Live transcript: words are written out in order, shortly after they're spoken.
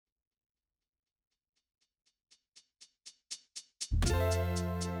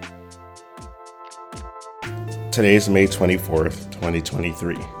Today is May 24th,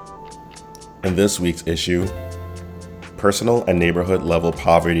 2023. In this week's issue, personal and neighborhood level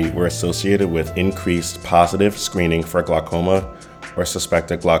poverty were associated with increased positive screening for glaucoma or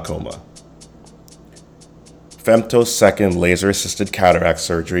suspected glaucoma. Femtosecond laser-assisted cataract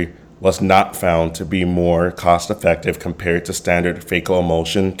surgery was not found to be more cost-effective compared to standard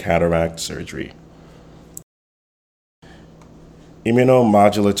phacoemulsion cataract surgery.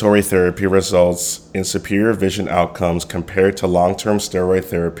 Immunomodulatory therapy results in superior vision outcomes compared to long-term steroid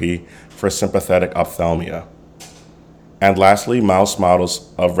therapy for symptomatic ophthalmia. And lastly, mouse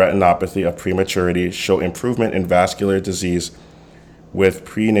models of retinopathy of prematurity show improvement in vascular disease with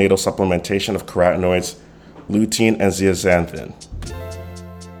prenatal supplementation of carotenoids, lutein, and zeaxanthin.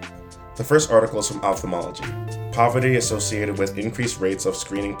 The first article is from Ophthalmology. Poverty associated with increased rates of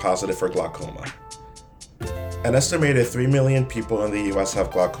screening positive for glaucoma. An estimated 3 million people in the U.S.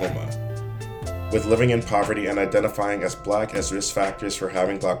 have glaucoma, with living in poverty and identifying as Black as risk factors for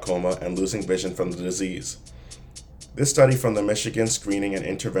having glaucoma and losing vision from the disease. This study from the Michigan Screening and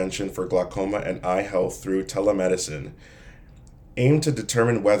Intervention for Glaucoma and Eye Health through Telemedicine aimed to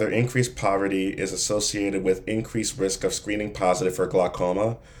determine whether increased poverty is associated with increased risk of screening positive for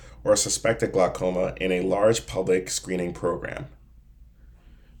glaucoma or suspected glaucoma in a large public screening program.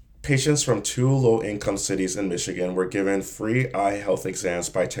 Patients from 2 low-income cities in Michigan were given free eye health exams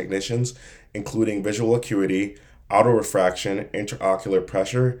by technicians, including visual acuity, autorefraction, intraocular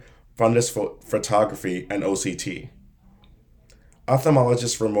pressure, fundus photography, and OCT.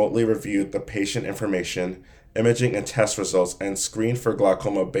 Ophthalmologists remotely reviewed the patient information, imaging, and test results and screened for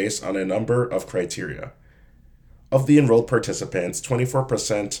glaucoma based on a number of criteria. Of the enrolled participants,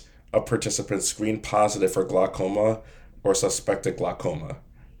 24% of participants screened positive for glaucoma or suspected glaucoma.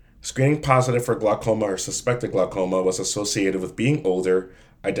 Screening positive for glaucoma or suspected glaucoma was associated with being older,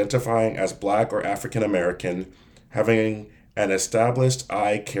 identifying as Black or African American, having an established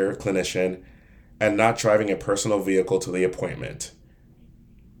eye care clinician, and not driving a personal vehicle to the appointment.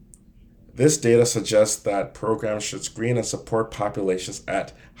 This data suggests that programs should screen and support populations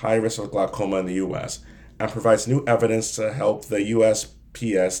at high risk of glaucoma in the U.S. and provides new evidence to help the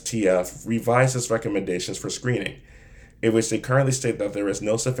USPSTF revise its recommendations for screening, in which they currently state that there is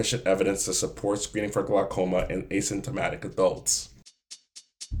no sufficient evidence to support screening for glaucoma in asymptomatic adults.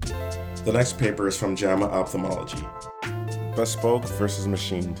 The next paper is from JAMA Ophthalmology. Bespoke versus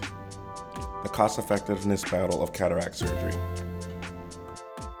machined. The cost-effectiveness battle of cataract surgery.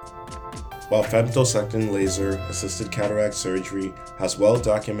 While femtosecond laser-assisted cataract surgery has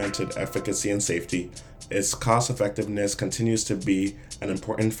well-documented efficacy and safety, its cost-effectiveness continues to be an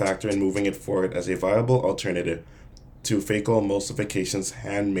important factor in moving it forward as a viable alternative to phacoemulsification's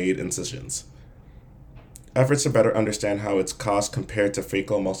handmade incisions. Efforts to better understand how its cost compared to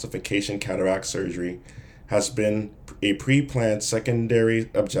phacoemulsification cataract surgery has been a pre-planned secondary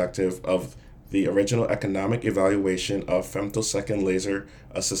objective of the original economic evaluation of femtosecond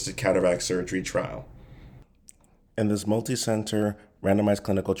laser-assisted cataract surgery trial. In this multi-center randomized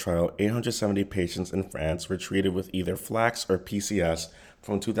clinical trial, 870 patients in France were treated with either FLACS or PCS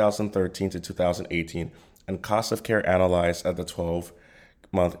from 2013 to 2018 and cost of care analyzed at the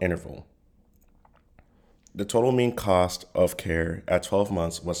 12-month interval. The total mean cost of care at 12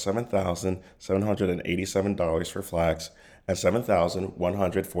 months was $7,787 for FLACS and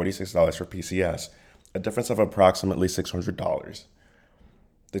 $7,146 for PCS, a difference of approximately $600.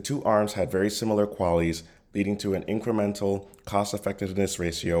 The two arms had very similar qualities, leading to an incremental cost-effectiveness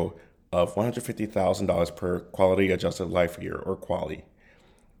ratio of $150,000 per quality-adjusted life year, or QALY.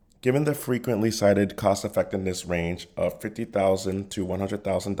 Given the frequently cited cost-effectiveness range of $50,000 to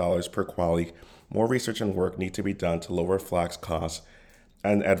 $100,000 per QALY, more research and work need to be done to lower FLACS costs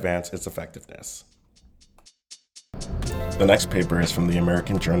and advance its effectiveness. The next paper is from the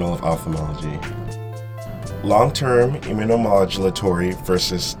American Journal of Ophthalmology. Long-term immunomodulatory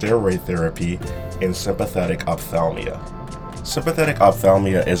versus steroid therapy in symptomatic ophthalmia. Symptomatic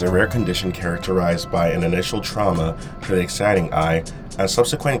ophthalmia is a rare condition characterized by an initial trauma to the exciting eye and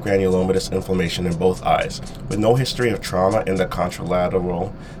subsequent granulomatous inflammation in both eyes, with no history of trauma in the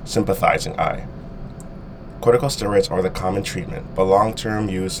contralateral sympathizing eye. Corticosteroids are the common treatment, but long-term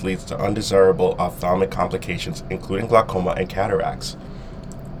use leads to undesirable ophthalmic complications, including glaucoma and cataracts.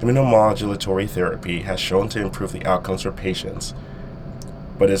 Immunomodulatory therapy has shown to improve the outcomes for patients,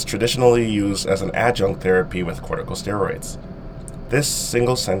 but is traditionally used as an adjunct therapy with corticosteroids. This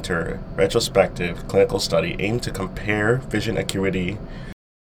single-center, retrospective clinical study aimed to compare vision acuity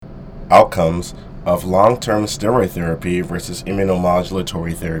outcomes of long-term steroid therapy versus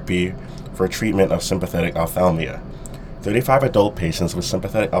immunomodulatory therapy for treatment of symptomatic ophthalmia. 35 adult patients with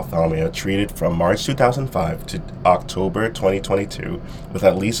sympathetic ophthalmia treated from March 2005 to October 2022 with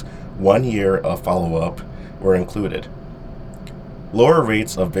at least 1 year of follow-up were included. Lower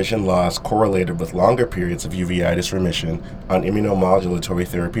rates of vision loss correlated with longer periods of uveitis remission on immunomodulatory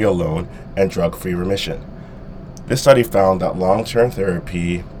therapy alone and drug-free remission. This study found that long-term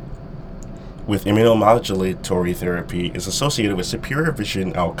therapy with immunomodulatory therapy is associated with superior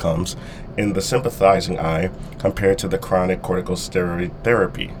vision outcomes in the sympathizing eye compared to the chronic corticosteroid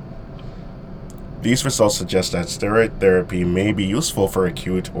therapy. These results suggest that steroid therapy may be useful for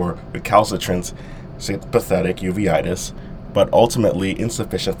acute or recalcitrant sympathetic uveitis, but ultimately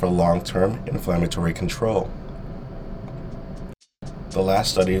insufficient for long-term inflammatory control. The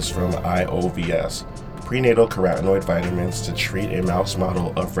last study is from IOVS, prenatal carotenoid vitamins to treat a mouse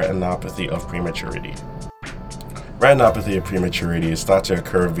model of retinopathy of prematurity. Retinopathy of prematurity is thought to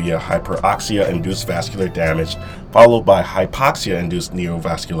occur via hyperoxia-induced vascular damage followed by hypoxia-induced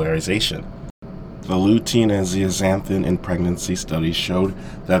neovascularization. The lutein and zeaxanthin in pregnancy studies showed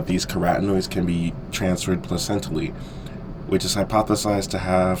that these carotenoids can be transferred placentally, which is hypothesized to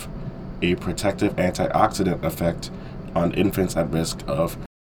have a protective antioxidant effect on infants at risk of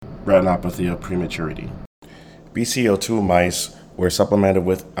retinopathy of prematurity. BCO2 mice were supplemented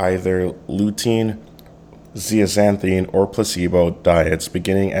with either lutein, zeaxanthin, or placebo diets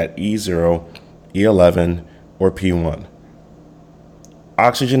beginning at E0, E11, or P1.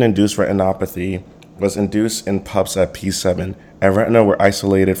 Oxygen-induced retinopathy was induced in pups at P7, and retina were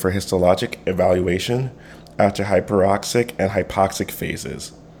isolated for histologic evaluation after hyperoxic and hypoxic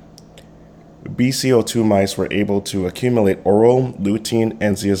phases. BCO2 mice were able to accumulate oral lutein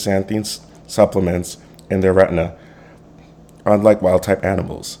and zeaxanthin supplements in their retina, unlike wild-type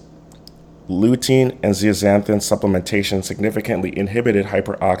animals. Lutein and zeaxanthin supplementation significantly inhibited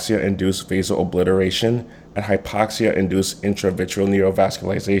hyperoxia-induced vaso-obliteration and hypoxia-induced intravitreal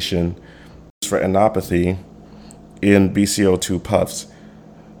neovascularization retinopathy in BCO2 pups,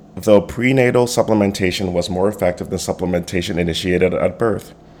 though prenatal supplementation was more effective than supplementation initiated at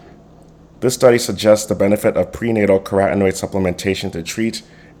birth. This study suggests the benefit of prenatal carotenoid supplementation to treat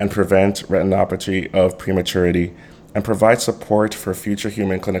and prevent retinopathy of prematurity and provide support for future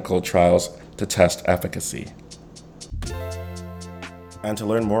human clinical trials to test efficacy. And to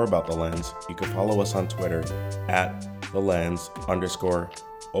learn more about The Lens, you can follow us on Twitter at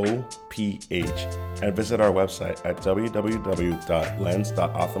 @thelens_OPH and visit our website at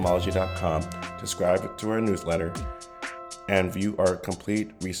www.lens.ophthalmology.com to subscribe to our newsletter and view our complete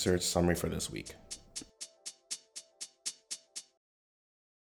research summary for this week.